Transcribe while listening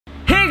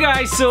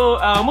guys, so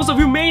most of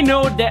you may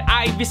know that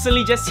I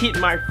recently just hit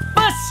my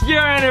first year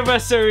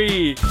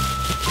anniversary.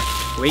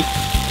 Wait.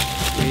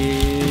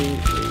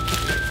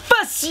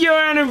 First year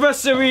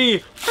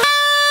anniversary!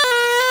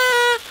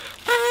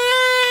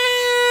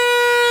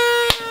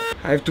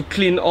 I have to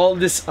clean all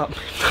this up.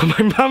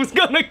 My mom's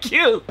gonna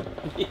kill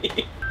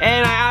me.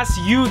 And I asked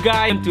you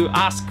guys to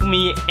ask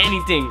me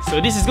anything.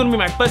 So this is gonna be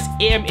my first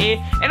AMA,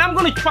 and I'm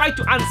gonna try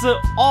to answer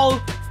all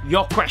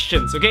your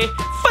questions, okay?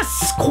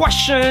 First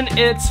question,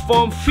 it's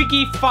from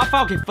Freaky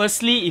Fafa. Okay,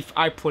 firstly, if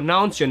I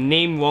pronounce your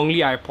name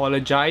wrongly, I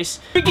apologize.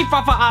 Freaky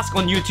Fafa asked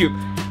on YouTube,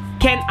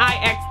 can I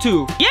act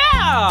too?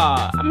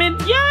 Yeah! I mean,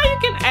 yeah, you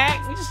can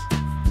act. You just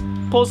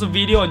post a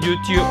video on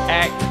YouTube,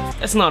 act.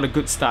 That's not a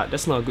good start.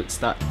 That's not a good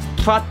start.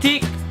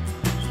 Pratik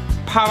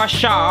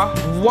Parasha,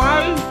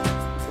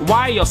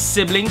 why your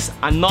siblings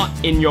are not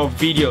in your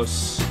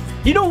videos?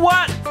 You know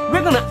what?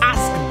 We're gonna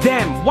ask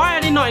them. Why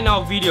are they not in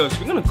our videos?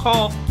 We're gonna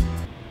call.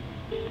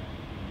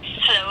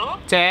 Hello?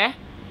 Tay?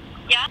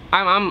 Yeah?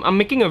 I'm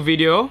making a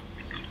video.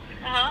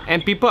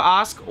 And people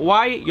ask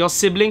why your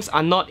siblings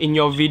are not in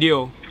your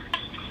video.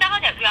 Tell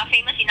her that we are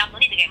famous enough, no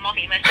need to get more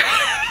famous to be in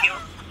the video.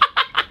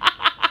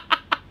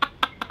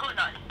 Good or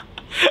not?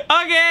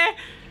 Okay,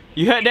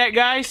 you heard that,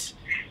 guys?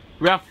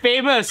 We are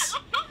famous. No.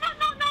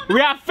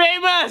 We are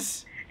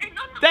famous. No.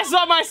 That's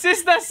what my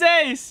sister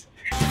says.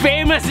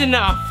 Famous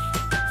enough.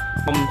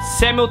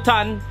 Samuel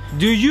Tan,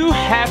 do you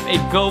have a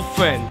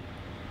girlfriend?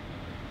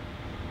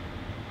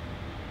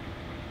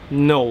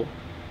 No.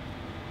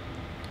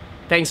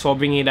 Thanks for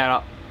bringing that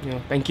up. Yeah,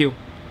 thank you.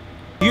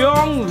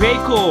 Yong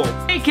Reiko.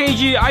 Hey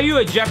KG, are you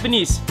a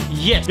Japanese?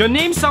 Yes. Your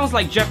name sounds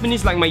like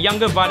Japanese, like my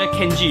younger brother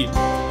Kenji.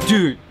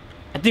 Dude,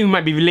 I think we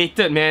might be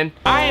related, man.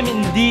 I am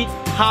indeed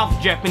half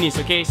Japanese,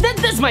 okay?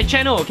 That's my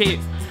channel, okay?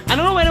 I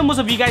don't know whether most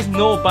of you guys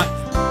know, but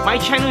my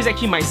channel is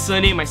actually my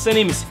surname. My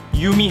surname is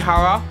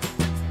Yumihara.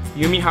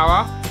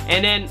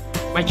 And then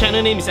my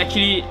channel name is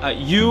actually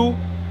You,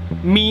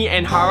 Me,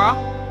 and Hara.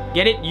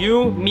 Get it?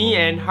 You, Me,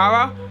 and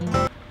Hara?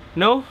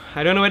 No?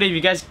 I don't know whether you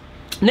guys...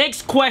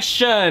 Next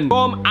question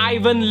from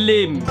Ivan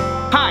Lim.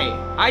 Hi,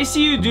 I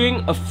see you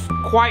doing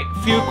quite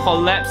few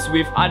collabs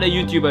with other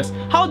YouTubers.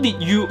 How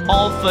did you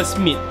all first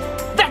meet?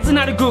 That's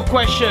another good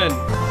question.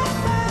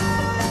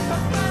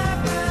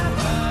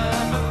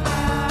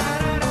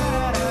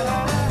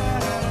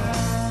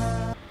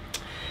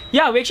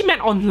 Yeah, we actually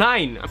met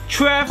online.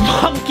 Trev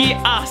Monkey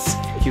asked,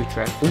 thank you,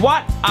 Trev,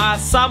 what are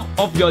some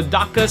of your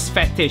darkest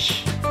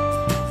fetish?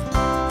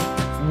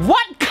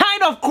 What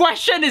kind of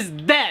question is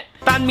that?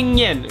 Tan Ming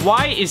Yen,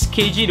 why is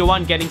KG the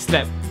one getting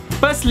slapped?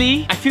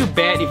 Firstly, I feel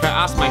bad if I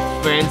ask my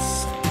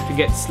friends to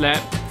get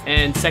slapped.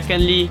 And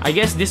secondly, I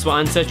guess this will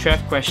answer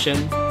Trev's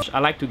question. I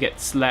like to get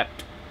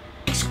slapped.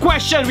 Next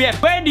question we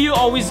have, where do you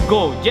always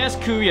go?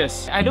 Just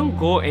curious. I don't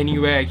go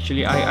anywhere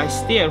actually. I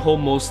stay at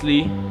home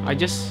mostly. I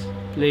just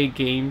play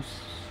games.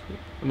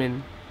 I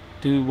mean,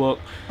 do work.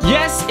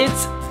 Yes,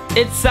 it's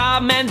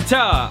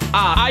Samantha.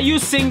 Are you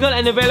single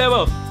and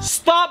available?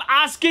 Stop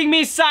asking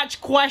me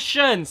such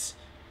questions.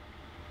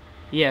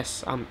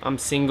 Yes, I'm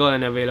single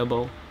and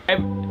available.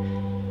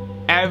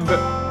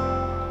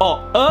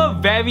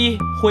 Very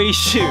会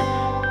事.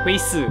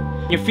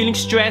 You're feeling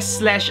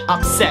stressed /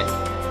 upset.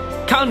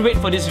 Can't wait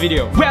for this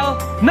video. Well,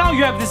 now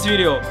you have this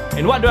video.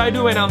 And what do I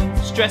do when I'm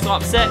stressed or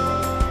upset?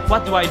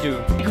 What do I do?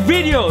 Make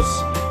videos.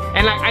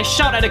 And like I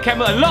shout at the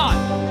camera a lot.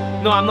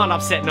 No, I'm not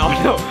upset now.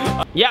 No.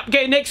 Yep.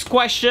 Okay, next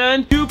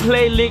question. Do you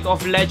play League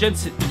of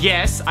Legends?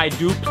 Yes, I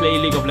do play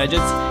League of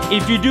Legends.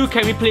 If you do,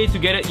 can we play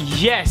together?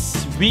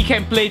 Yes, we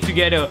can play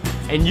together.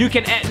 And you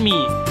can add me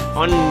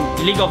on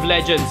League of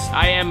Legends.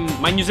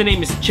 My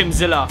username is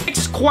Chimzilla.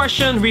 Next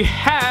question we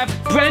have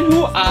Brent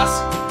who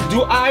asks,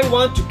 do I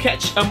want to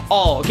catch them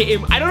all? Okay,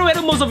 I don't know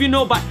whether most of you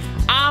know, but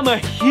I'm a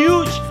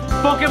huge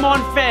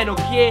Pokemon fan,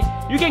 okay?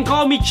 You can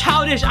call me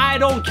childish, I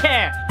don't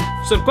care.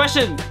 So the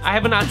question I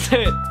haven't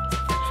answered.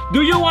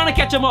 Do you want to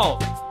catch them all?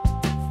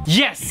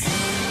 Yes!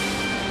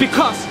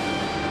 Because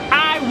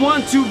I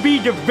want to be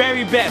the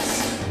very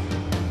best.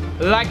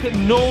 Like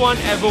no one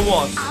ever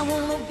was.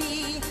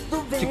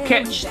 To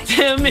catch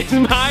them is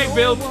my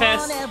real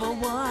test.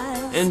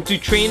 And to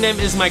train them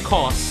is my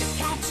cause.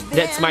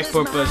 That's my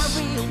purpose.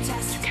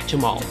 To catch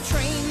them all.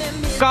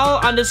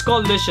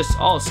 Skull_licious.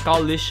 Oh,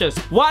 Skull_licious.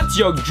 What's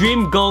your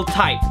dream girl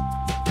type?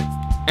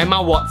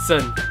 Emma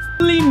Watson.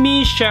 Only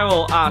Me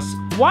Cheryl asks,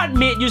 what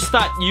made you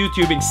start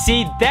YouTubing?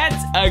 See,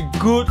 that's a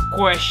good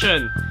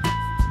question.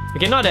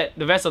 Okay, not that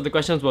the rest of the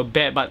questions were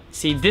bad, but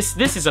see, this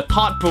is a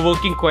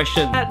thought-provoking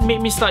question. That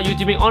made me start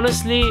YouTubing.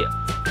 Honestly,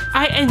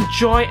 I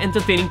enjoy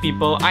entertaining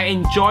people. I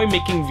enjoy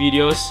making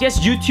videos. Yes,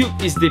 YouTube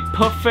is the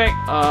perfect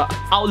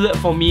outlet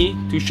for me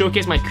to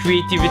showcase my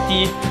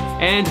creativity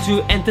and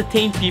to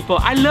entertain people.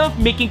 I love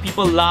making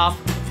people laugh,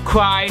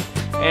 cry,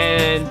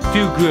 and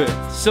feel good.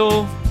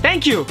 So,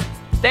 thank you.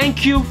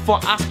 Thank you for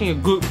asking a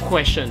good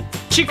question.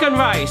 Chicken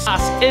Rice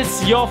asks,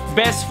 is your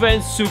best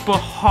friend super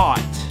hot?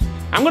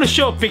 I'm gonna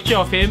show a picture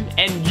of him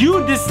and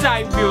you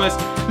decide, viewers.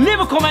 Leave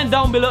a comment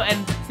down below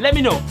and let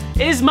me know,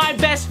 is my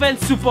best friend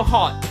super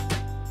hot?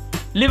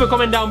 leave a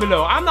comment down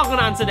below. I'm not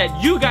gonna answer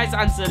that. You guys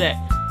answer that.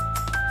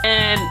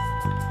 And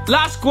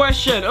last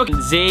question. Okay,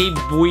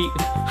 Zebui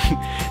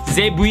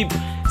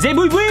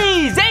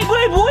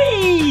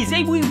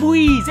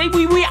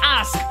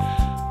ask.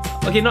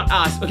 Okay, not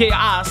ask. Okay,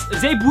 ask.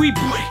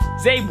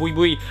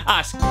 Zebui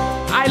ask.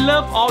 I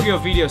love all your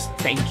videos.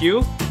 Thank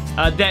you.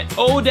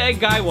 That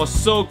guy was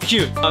so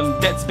cute.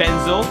 That's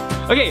Benzo.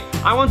 Okay,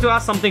 I want to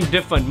ask something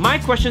different. My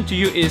question to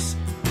you is,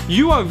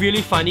 you are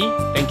really funny.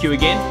 Thank you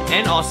again.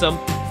 And awesome.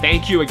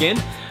 Thank you again.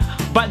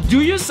 But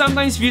do you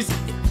sometimes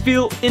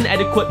feel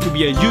inadequate to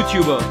be a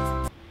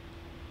YouTuber?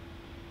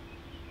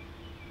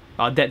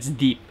 Oh, that's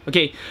deep.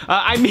 Okay,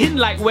 I mean,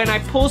 like when I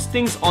post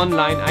things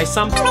online, I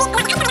sometimes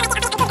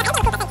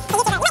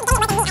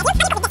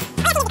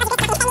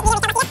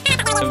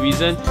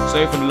reason.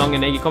 Sorry for the long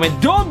and naggy comment.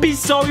 Don't be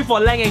sorry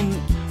for long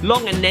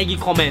and naggy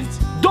comments.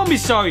 Don't be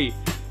sorry,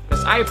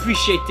 because I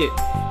appreciate it.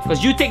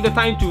 Because you take the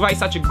time to write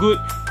such a good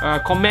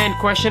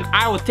question.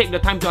 I will take the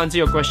time to answer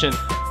your question.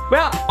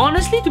 Well,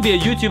 honestly, to be a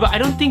YouTuber, I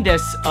don't think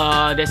there's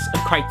a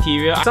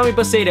criteria. Some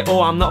people say that,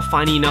 oh, I'm not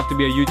funny enough to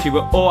be a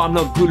YouTuber. Oh, I'm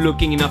not good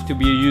looking enough to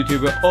be a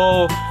YouTuber.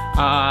 Oh,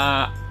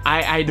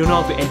 I don't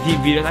know how to edit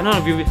videos. I don't know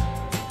how to.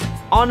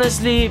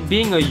 Honestly,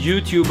 being a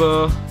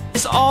YouTuber,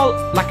 it's all,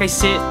 like I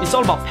said, it's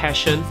all about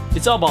passion.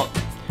 It's all about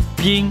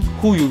being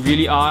who you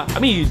really are. I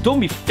mean, you don't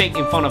be fake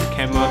in front of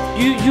camera.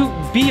 You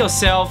be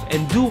yourself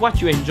and do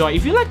what you enjoy.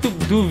 If you like to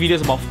do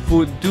videos about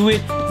food, do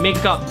it.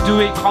 Makeup, do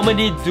it.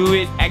 Comedy, do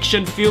it.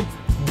 Action film,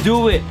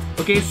 do it.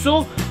 Okay,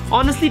 so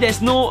honestly,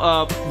 there's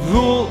no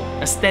rule,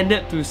 a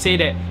standard to say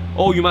that,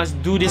 oh, you must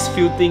do these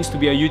few things to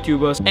be a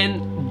YouTuber.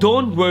 And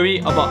don't worry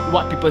about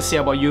what people say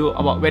about you,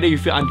 about whether you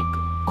feel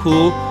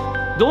uncool.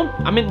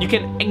 I mean, you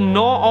can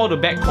ignore all the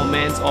bad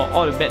comments or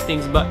all the bad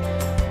things, but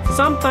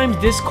sometimes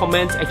these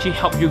comments actually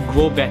help you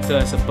grow better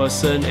as a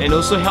person and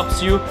also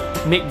helps you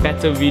make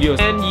better videos.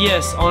 And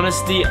yes,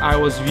 honestly, I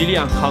was really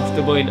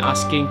uncomfortable in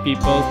asking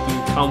people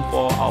to come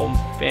for our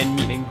fan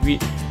meet and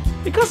greet,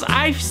 because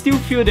I still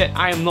feel that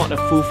I am not a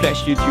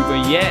full-fledged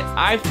YouTuber yet.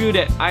 I feel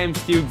that I am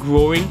still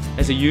growing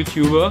as a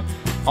YouTuber.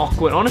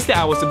 Awkward. Honestly,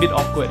 I was a bit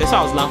awkward. That's why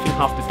I was laughing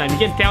half the time. You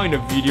can tell in the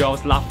video I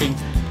was laughing.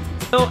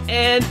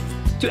 And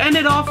to end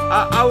it off,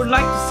 I would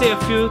like to say a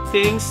few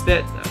things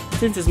that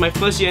since it's my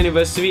first year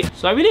anniversary.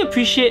 So I really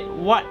appreciate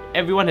what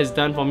everyone has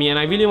done for me, and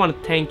I really want to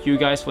thank you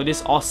guys for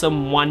this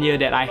awesome 1 year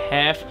that I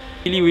have.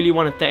 Really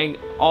want to thank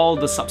all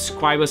the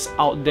subscribers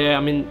out there. I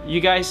mean,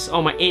 you guys,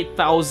 all my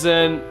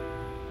 8,000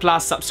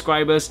 plus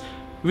subscribers.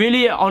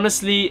 Really,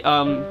 honestly,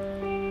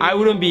 I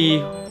wouldn't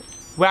be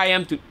where I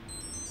am to.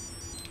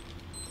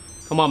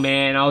 Come on,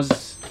 man.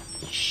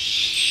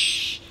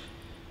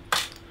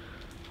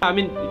 I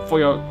mean, for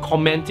your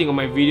commenting on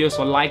my videos,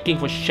 for liking,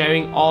 for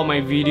sharing all my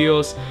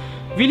videos.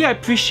 Really, I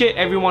appreciate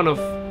every one of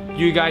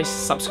you guys,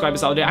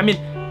 subscribers out there. I mean,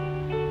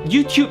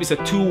 YouTube is a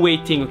two-way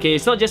thing, okay?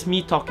 It's not just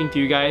me talking to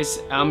you guys.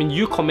 I mean,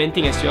 you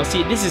commenting as well.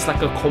 See, this is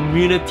like a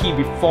community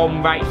we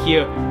form right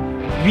here.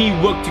 We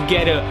work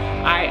together.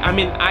 I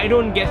mean, I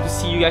don't get to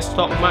see you guys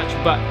talk much,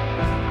 but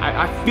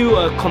I feel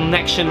a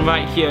connection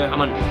right here. I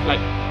mean, like,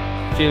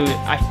 feel it.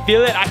 I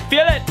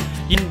feel it.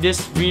 In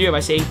this video by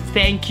saying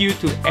thank you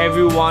to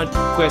everyone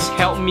who has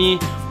helped me,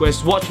 who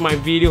has watched my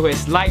video, who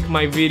has liked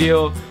my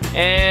video.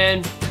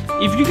 And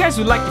if you guys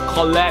would like to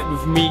collab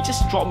with me,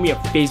 just drop me a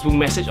Facebook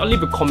message or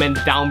leave a comment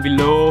down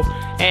below.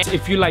 And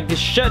if you like this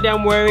shirt that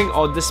I'm wearing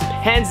or this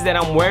pants that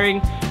I'm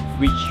wearing,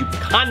 which you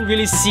can't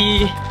really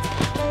see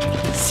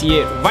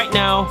it right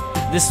now,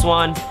 this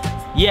one,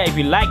 yeah, if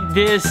you like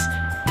this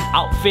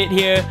outfit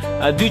here,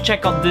 do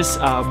check out this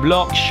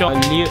blog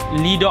shop,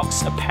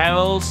 Lidox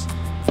Apparels.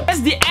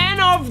 That's the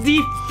end of the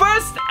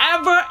first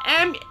ever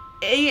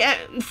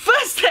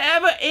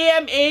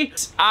AMA.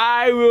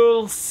 I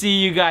will see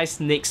you guys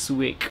next week.